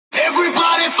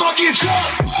fucking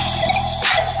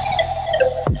drunk.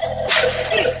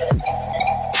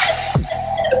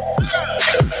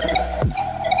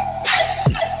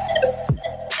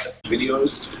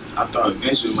 Videos, I thought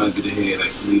eventually we might get ahead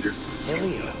like leader.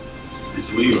 Leo.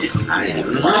 It's Leo. I ain't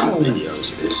even watching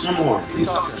videos. It's No more. What are you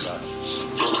talking about?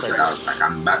 like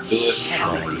I'm about to do it. No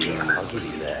idea. I'll give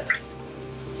you that.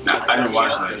 I didn't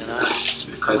watch like the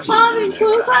cussing. Mommy,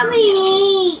 come for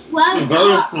me. What?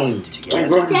 Together.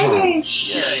 But if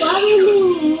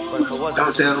it wasn't,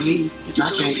 Don't tell me. I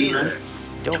can't do that.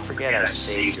 don't forget I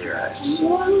saved your ass.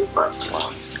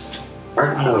 Twice.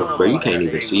 Bro, you can't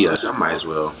even see us. I might as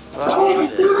well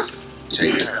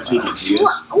take it. So you can see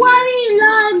us. Why do you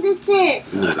love the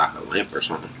chips? You need like a lamp or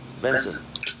something. Benson.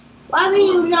 Why do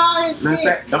you love the Matter of chips?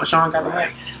 fact, don't Sean got a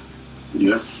lamp?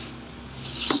 Yeah.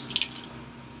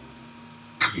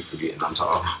 You forgetting I'm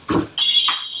tall. Okay.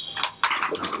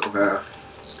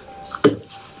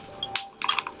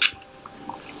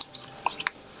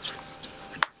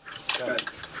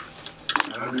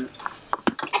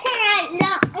 I can't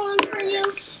not on for you.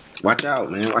 Watch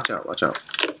out, man. Watch out. Watch out.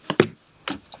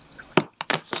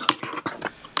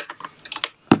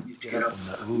 You get up on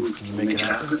that roof. Can you make it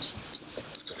happen?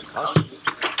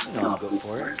 No, I'll go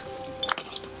for it.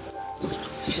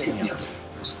 Stay up.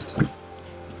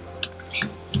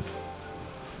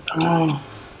 Oh.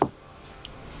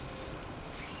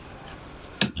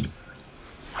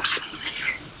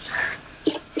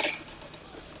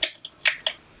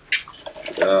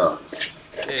 Yeah.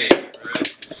 Hey,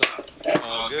 what's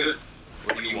up? All good?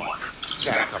 What do you want?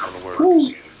 Got a couple of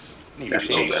words. Need That's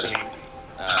to no change better.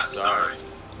 some. Sorry.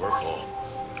 We're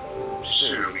full.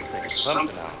 Sure, we can figure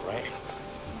something out, right?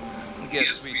 I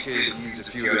guess we could use a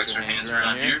few extra hands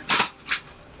around here.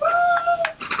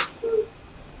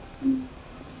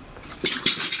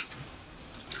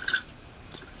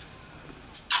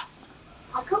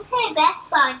 I could play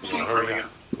basketball. Yeah, hurry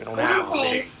up. We don't have all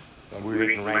day. And we're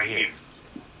eating right here.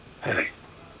 Hey,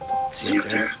 see up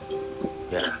there?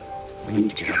 Yeah, we need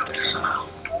to get up there somehow.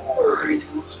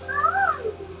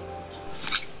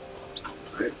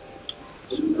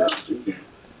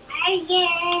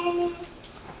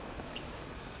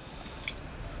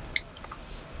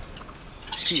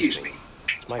 Excuse me.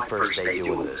 It's my first day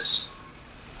doing this.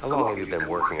 How long have you been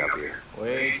working up here?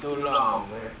 Way too long,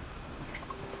 man.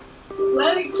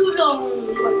 Way too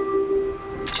long.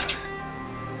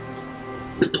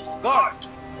 Guard!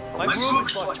 My room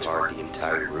is busted. Guard the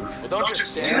entire roof. Well, don't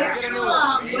just stand there. Get a new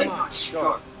one. Come on.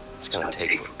 Sure. It's gonna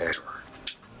take forever.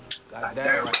 God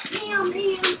damn right. Bam,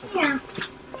 bam, bam.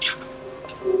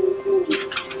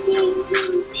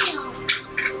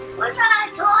 What's our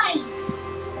toys?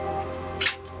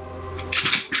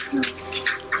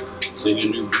 So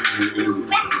you can do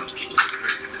Back.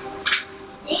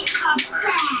 They are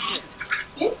bad.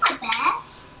 They're not bad.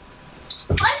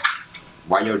 What?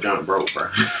 Why your jump broke, bro?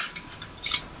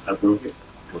 I broke it.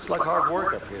 Looks like hard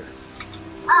work up here.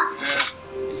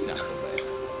 It's not so bad.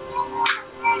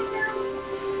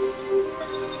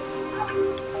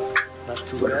 Not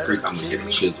too Where the bad. freak I'm gonna get a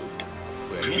chisel from?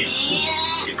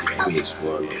 Yeah. Let me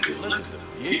explore a little bit. Look at the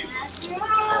view.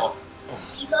 Oh.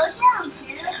 You go down,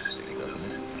 kid. Interesting,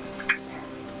 doesn't it?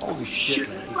 Holy shit,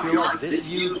 man. If you're like this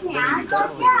view, then you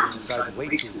definitely been inside way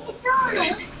too long.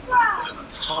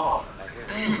 Tall. I hear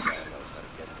that guy knows how to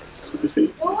get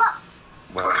things. Go up.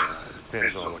 Well,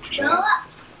 depends on what you Go want. up.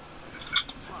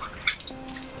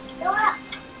 Go up.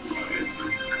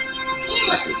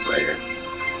 Like a player.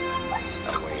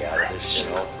 No way out of this shit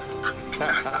hole.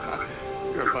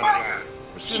 You're a funny guy.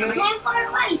 What's your name? Time for a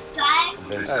race, guys.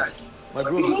 Vincent. My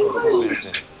room is broken,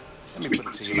 Vincent. Let me put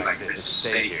it to you like this. Just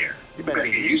stay here. You better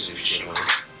get used to this shit,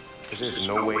 homie. Because there's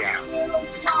no way out.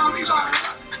 At least not.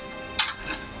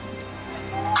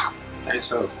 Hey,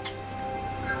 so.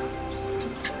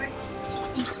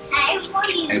 Hey,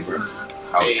 Hey, bro.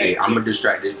 Oh, hey, I'm gonna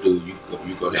distract this dude. You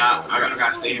go there. Nah, I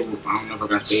gotta stay here. I don't know if I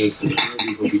gotta stay here because the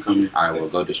people be coming. Alright, well,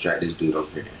 go distract this dude over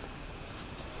here then.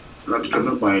 I'm not distracting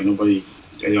nobody. Nobody.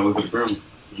 They always at the broom.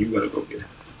 You gotta go get it.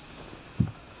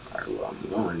 Alright, well, I'm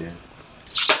going then.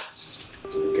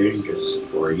 Okay,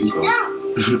 because Or you go.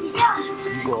 You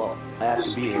go up. I have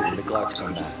to be here when the guards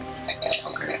come back.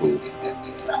 Okay, cool.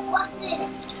 what's this?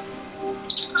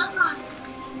 Come on.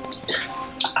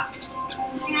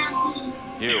 Now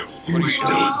You, what are you doing?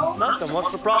 go. Nothing.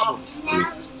 What's the problem?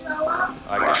 Now we go up.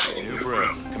 I got you a new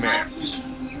broom. Come here.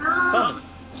 Coming.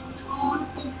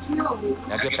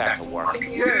 Now get back to work.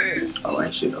 Yeah. Oh,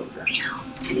 ain't shit over there.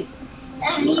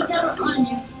 And he don't on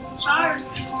the charge.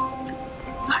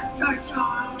 Not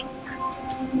charge.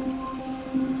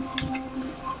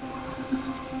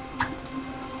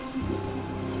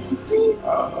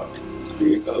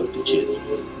 Here goes the chest.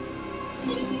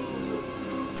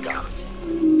 Got it.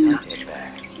 Time to head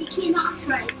back. You cannot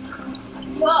try.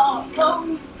 You're so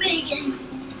big and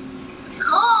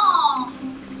tall.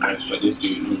 I just shot this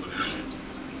dude.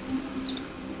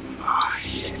 Oh,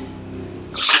 shit.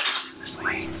 This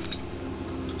way.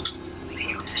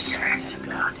 Leave distracted,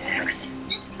 goddammit.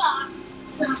 This guy.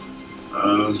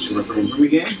 Should I bring him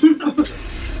again?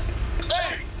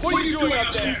 Hey, what are you doing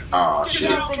out there? Oh Get shit.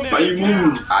 down from there. Why you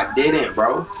move? I didn't,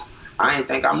 bro. I ain't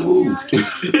think I moved.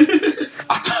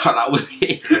 I thought I was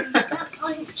here.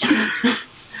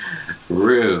 For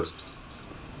real.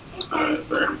 Alright,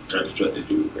 bro. I just shot this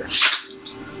dude, bro.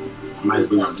 I might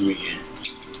bring him again.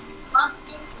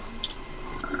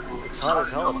 It's hot as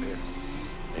hell up here.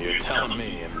 You're telling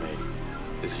me, inmate,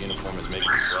 this uniform is making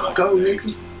you swell. Go,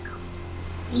 nigga.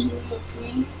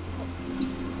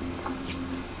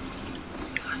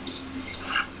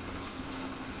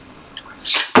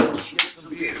 Get some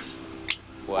beer.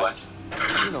 What?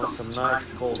 You know, some nice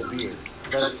cold beers.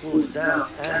 That'll cool us down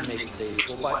and make the days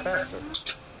go by faster.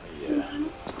 Yeah,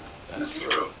 that's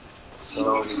true.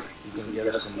 So, you can get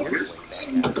us some beer way back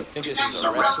out. Think this is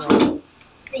a restaurant?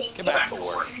 Get back to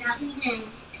work.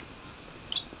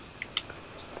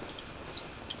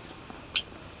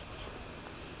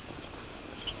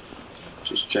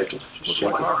 Just checking. Just Looks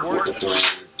checking. like hard work.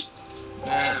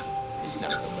 Nah, he's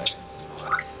not so bad.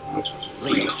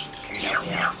 Leo, can you help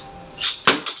me out?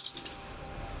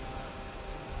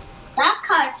 That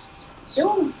car's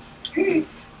zoom. You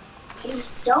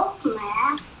don't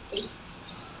laugh.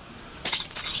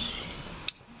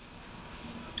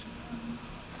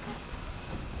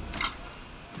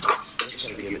 Just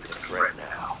gotta give it to Fred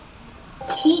now.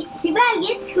 He better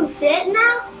get too fit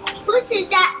now. Who said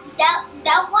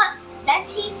that one?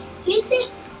 That's he. He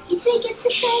think it's the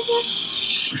treasure.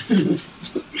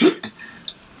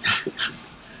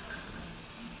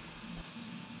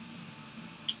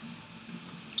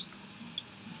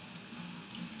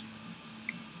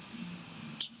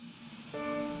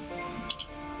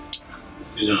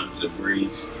 It's on the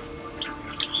breeze.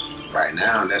 Right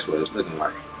now, that's what it's looking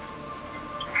like.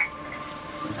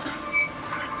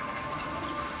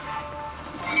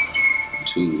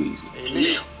 Too easy. Hey,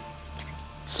 Leo.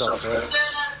 What's up, Fred?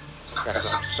 Got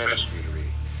something special for you to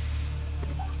read.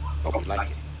 Hope you like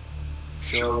it.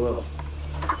 Sure will.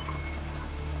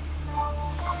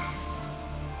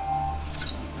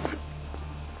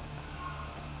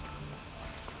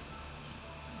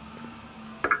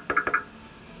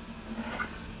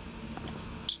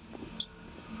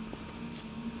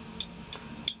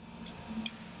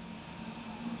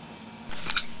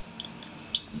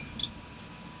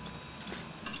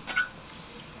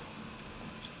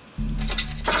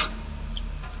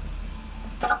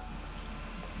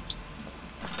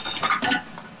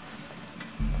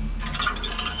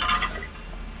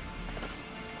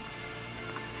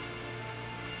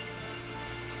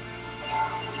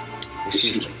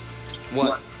 Excuse me.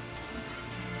 What?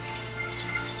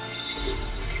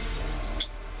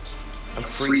 I'm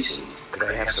freezing. Could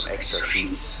I have some extra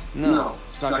sheets? No,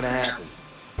 it's not gonna happen.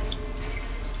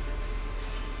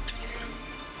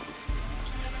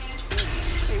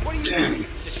 Hey, what are you doing?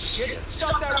 Shit,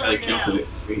 stop that I right canceled now. it.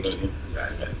 We got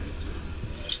him.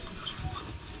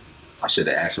 I should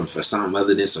have asked him for something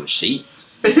other than some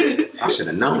sheets. I should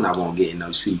have known I won't get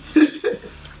no sheets.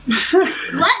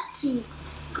 What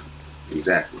seats?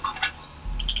 Exactly.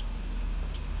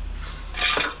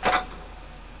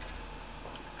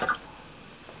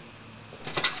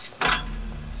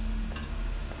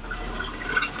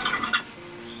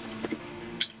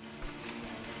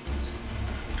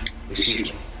 Excuse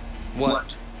me.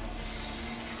 What?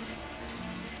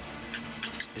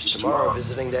 Is tomorrow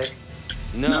visiting day?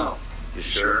 No. You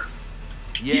sure?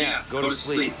 Yeah, go to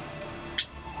sleep.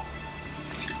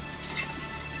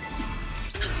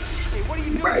 Hey, what are you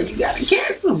doing? Bro, you gotta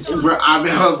cancel. Bro,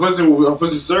 I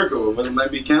pushing circle, but it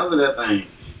might be cancel that thing.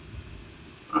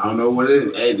 I don't know what it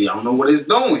is. Hey, I don't know what it's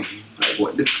doing. Like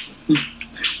what the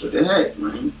heck,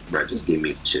 man? Bro, just give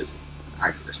me the chisel.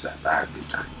 I can decide about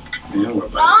everything. Man, what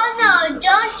about Oh no!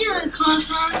 Don't do it,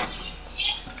 Conrad.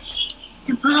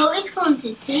 The police going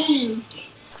to see you.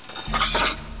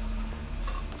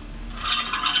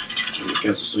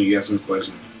 cancel soon. You ask me a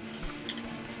question.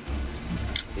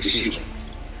 Excuse me.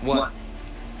 What?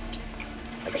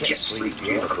 I can't sleep. Do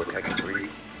you have a book I can read?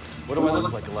 What do I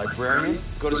look like, a librarian?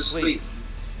 Go to sleep.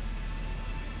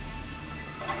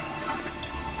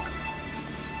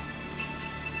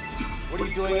 What are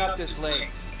you doing up this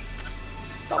late?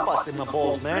 Stop busting my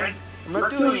balls, man. I'm not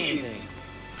doing anything.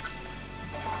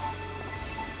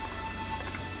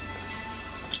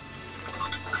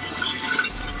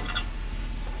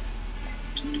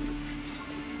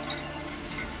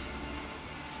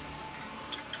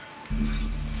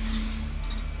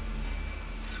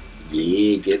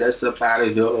 get us up out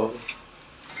of here.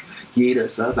 Get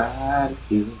us up out of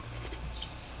here.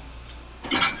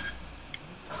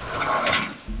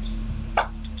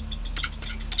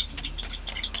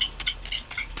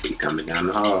 He coming down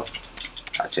the hall.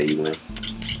 I'll tell you when.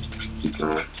 Keep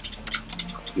going.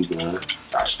 Keep going. All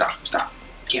right, stop.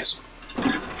 Cancel.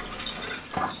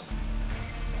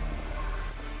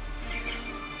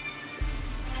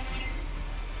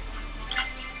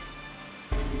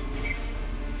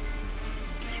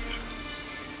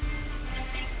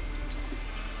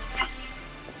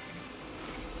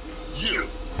 You,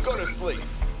 go to sleep.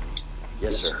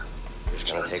 Yes, sir. Just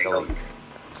gonna take a leak.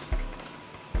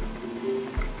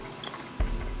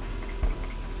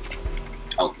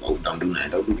 Oh, don't do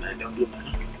that. Don't do that.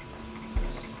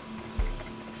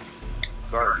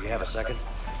 Guard, do you have a second?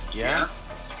 Yeah?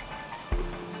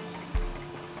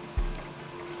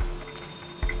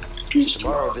 Is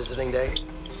tomorrow visiting day?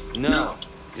 No.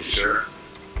 You sure?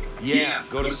 Yeah,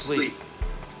 go to sleep.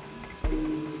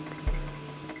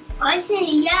 I said,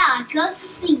 yeah, go to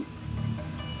sleep.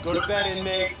 Go to bed,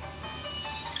 inmate.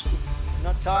 I'm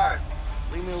not tired.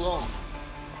 Leave me alone.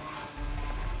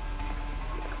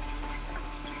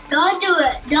 Don't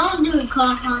do it,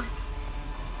 Carl.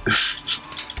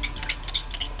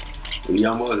 We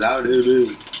almost out of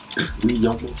it. We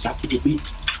almost out of the beat.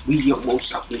 We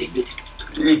almost out of the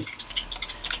beat.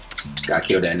 Gotta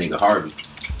kill that nigga Harvey.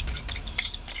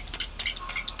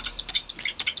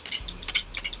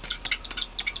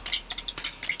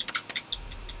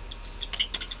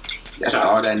 That's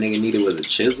all that nigga needed was a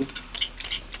chisel.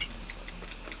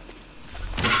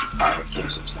 Alright,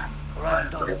 cancel, stop. Alright,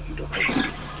 I'm done. Whatever you doing.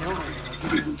 Get over here. I'll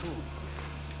give you a new tool.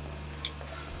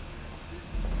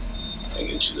 I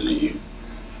get you to leave.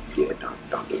 Yeah,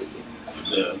 don't do it yet.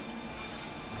 Yeah.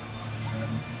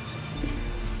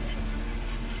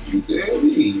 You can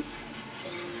leave.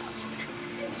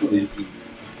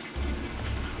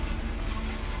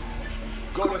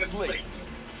 Go to sleep.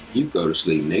 You go to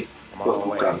sleep, Nick. I'm on What my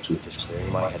you way. talking to? Just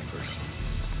clearing my head first.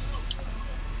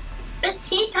 Is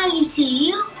he talking to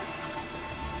you?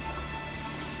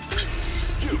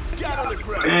 You, down on the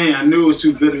ground. Dang, I knew it was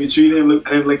too good to be treated. I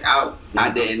didn't look out. I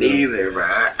didn't either, bro.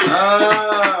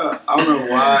 I don't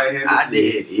know why I had to I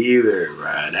see didn't either,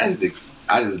 bro. That's the.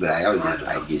 I was just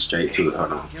like get straight to it.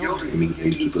 Hold on. Let me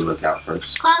keep a lookout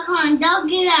first. Carl, don't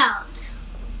get out.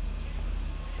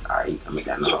 Alright, he coming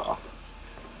down the hall.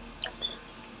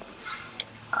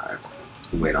 Alright,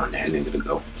 wait on that nigga to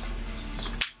go.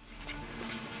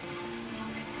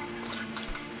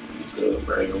 Good,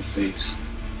 bro. Your face.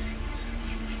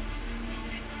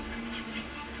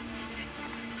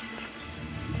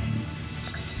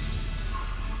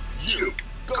 You,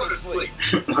 go to sleep.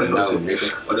 What No, else?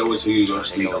 nigga. What else are you gonna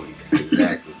Take sleep? a leak.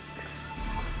 Exactly.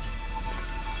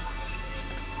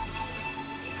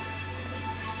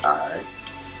 Alright,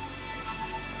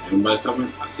 Anybody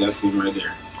coming? I see him right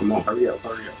there. come on, hurry up.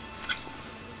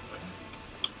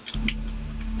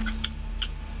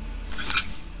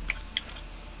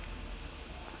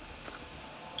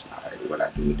 Alright, what I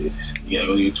do with this? You gotta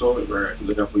go to your toilet, bro. I can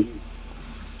look out for you.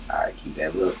 Alright, keep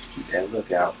that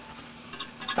lookout.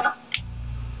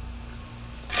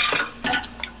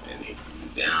 And they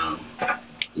put you down.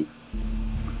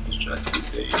 Just try to keep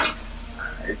things.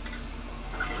 Alright.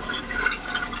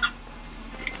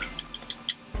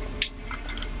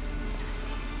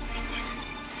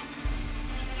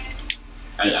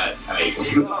 Hey.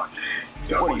 Y'all What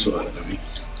go are to you toilet, doing? me.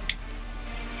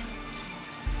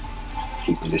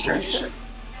 Keep the distraction.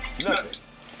 Nothing.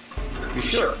 You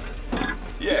sure?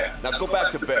 Yeah, now go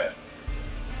back to bed.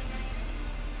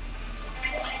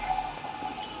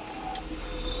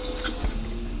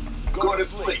 Go to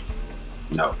sleep.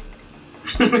 No.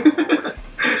 Clearing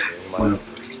my head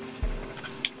first.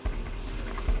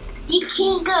 You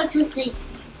can't go to sleep.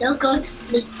 Don't go to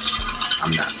sleep.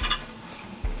 I'm not.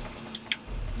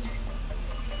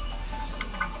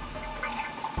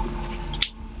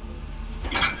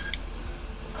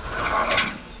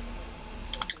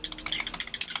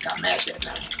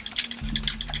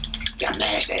 Gotta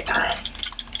mash that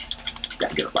thing.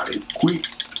 Gotta get up out of here quick.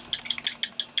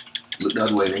 Look the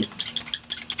other way, nigga.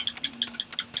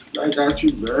 I got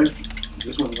you, bro.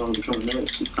 This one's gonna be coming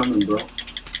next. Keep coming, bro.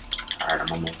 Alright,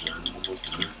 I'm almost done.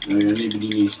 No, you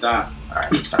need to stop.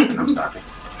 Alright, I'm stopping.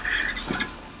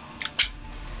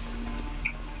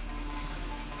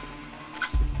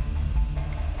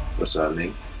 What's up,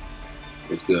 nigga?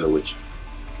 What's good with you?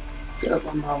 Get up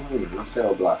on my room, my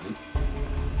cell block, nigga.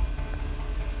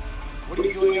 What are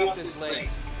you doing up this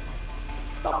late?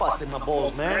 Stop busting my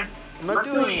balls, man. I'm not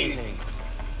doing anything.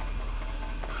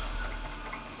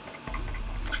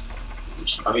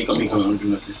 I mean, come on, do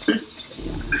nothing.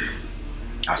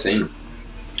 I seen him.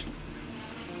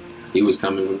 He was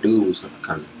coming when dude was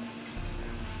coming.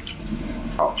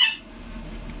 Oh.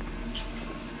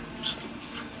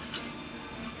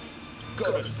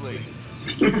 Go to sleep.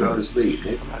 You go to sleep,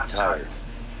 nigga. I'm tired.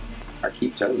 I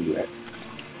keep telling you that.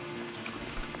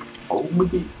 Oh my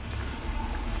God.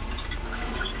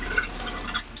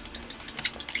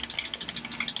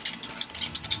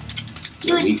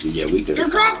 Yeah, we could have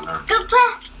stopped now. Go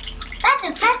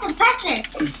faster, faster, faster.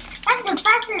 Faster,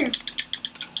 faster.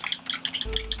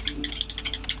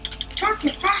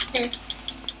 Faster, faster.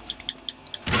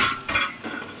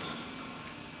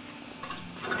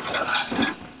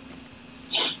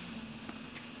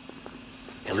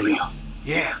 Hey, Leo.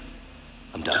 Yeah.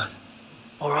 I'm done.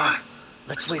 All right.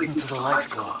 Let's wait until the lights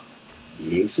go out.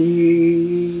 Yes, sir.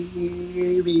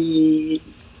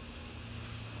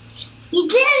 You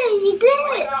did it, you did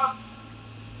it.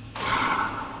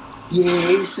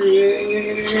 Yes,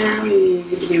 sir. We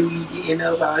getting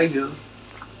up out of here.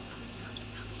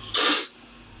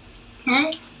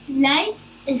 That life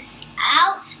is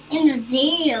out in the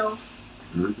jail.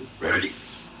 Ready?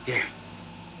 Yeah.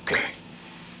 Okay.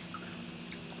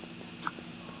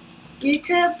 Get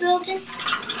to the building.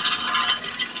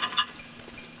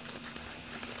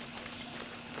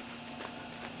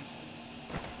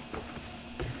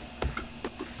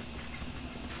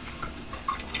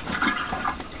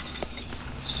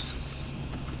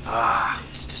 Ah,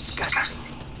 it's disgusting.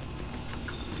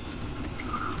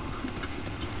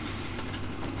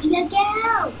 Look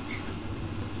out.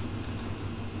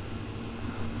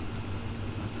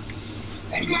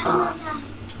 And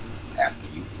after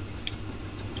you.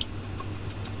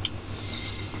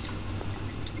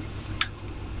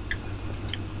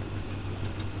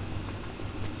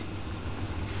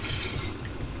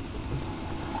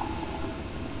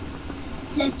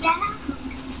 Look out.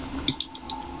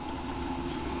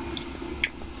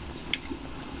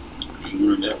 You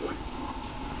run that way.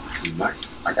 You might.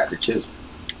 I got the chisel.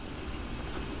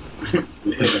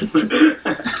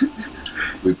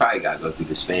 We probably gotta go through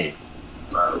this fan.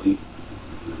 Probably.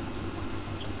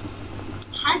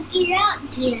 How'd you get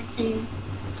out, Griffin?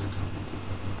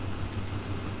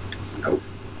 Nope.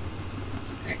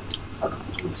 Hey, hold on.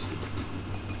 Let me see.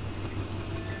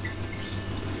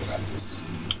 What I just see.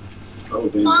 Oh,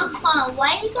 damn. Papa, why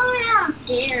are you going out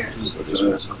there? Go this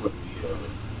way.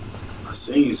 I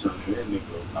seen something. That nigga.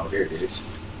 Oh, here it is.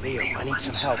 Leo, I need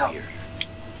some help here.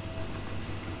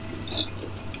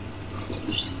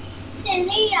 Say,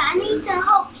 Leah, I need some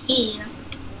help here.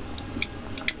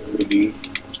 Really?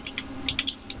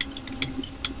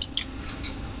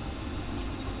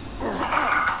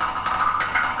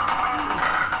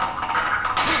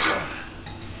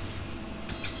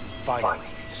 Finally.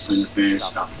 Send the fan.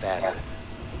 Stop the fan with.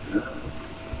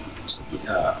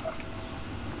 Yeah.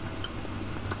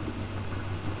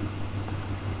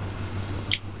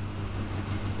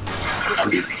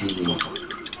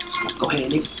 Go ahead,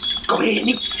 Nick. Go ahead,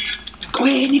 Nick. Go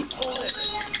ahead, Nick.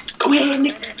 Go ahead,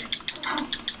 Nick.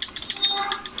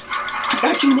 I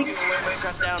got you, Nick.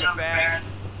 Shut down the fan.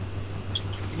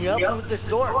 Can you help me with this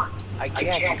door? I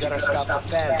can't. You gotta stop the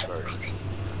fan first.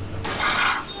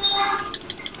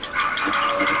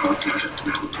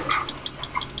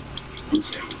 One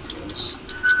second, please.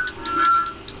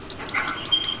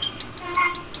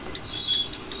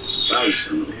 Probably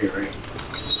something here, right?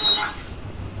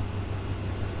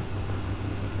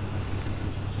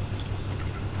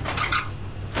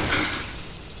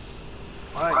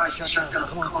 All right, shut down.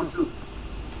 Come on through.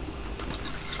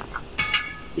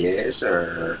 Yes,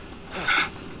 sir.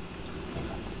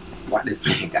 Why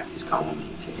this man got this comb in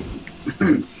his head?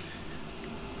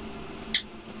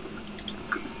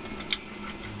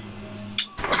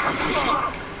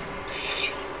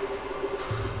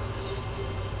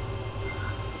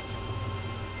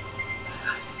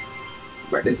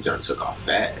 Bro, this junk took off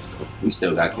fast. We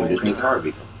still got to kill this nigga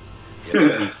Harvey.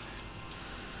 Yeah.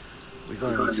 We're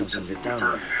gonna need something to get down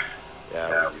there.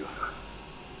 Yeah, we do.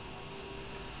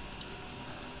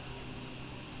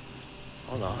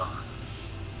 Hold on.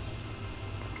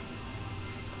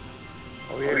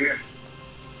 Over here.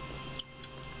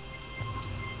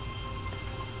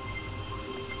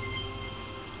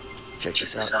 Check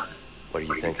this out. What are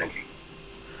you thinking?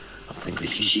 I'm thinking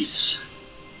sheets.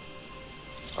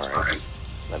 Alright,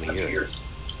 let me hear it.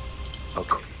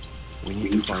 Okay, we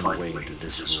need to find a way into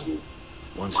this room.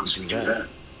 Once we do that,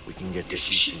 we can get the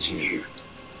sheets in here.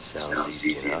 Sounds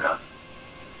easy enough.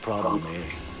 Problem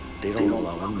is, they don't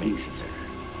allow inmates in there.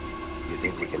 You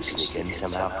think we can sneak in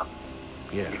somehow?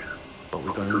 Yeah, but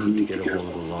we're gonna need to get a hold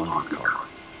of a laundry cart.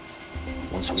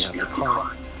 Once we have the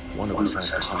cart, One of us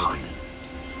has to hide in it.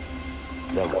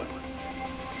 Then what?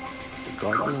 The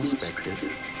guard will inspect it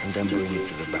and then bring it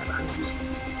to the back room.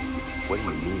 What do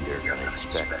you mean they're gonna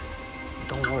inspect it?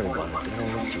 Don't worry about it, they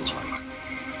don't look too hard.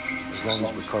 As long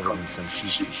as we're covered in some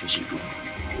sheets, we should be fine.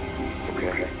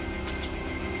 Okay.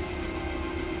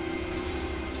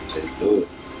 Just do it.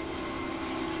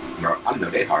 Bro, I know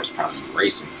their heart's probably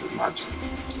racing because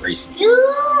my racing.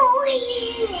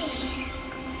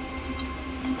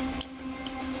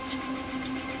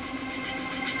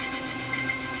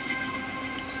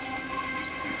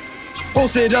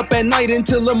 Posted up at night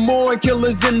until the morning,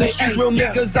 killers in the streets, real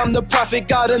niggas, I'm the prophet,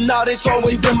 got a knowledge,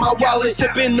 always in my wallet,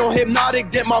 sipping on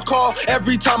hypnotic, dip my car,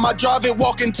 every time I drive it,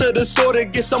 walk into the store to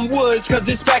get some woods, cause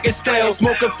this pack is stale,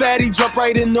 smoke a fatty, jump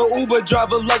right in the Uber,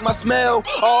 driver like my smell,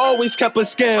 I always kept a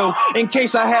scale, in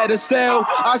case I had a sale,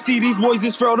 I see these boys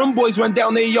is frail, them boys run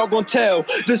down, they all gon' tell,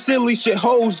 the silly shit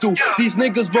hoes do, these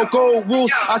niggas broke old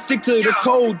rules, I stick to the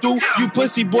code, dude, you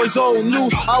pussy boys old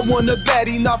news, I want a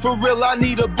baddie, not for real, I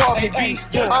need a bargain.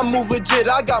 I move legit,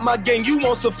 I got my gang, you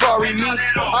want safari me.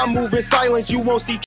 I move in silence, you won't see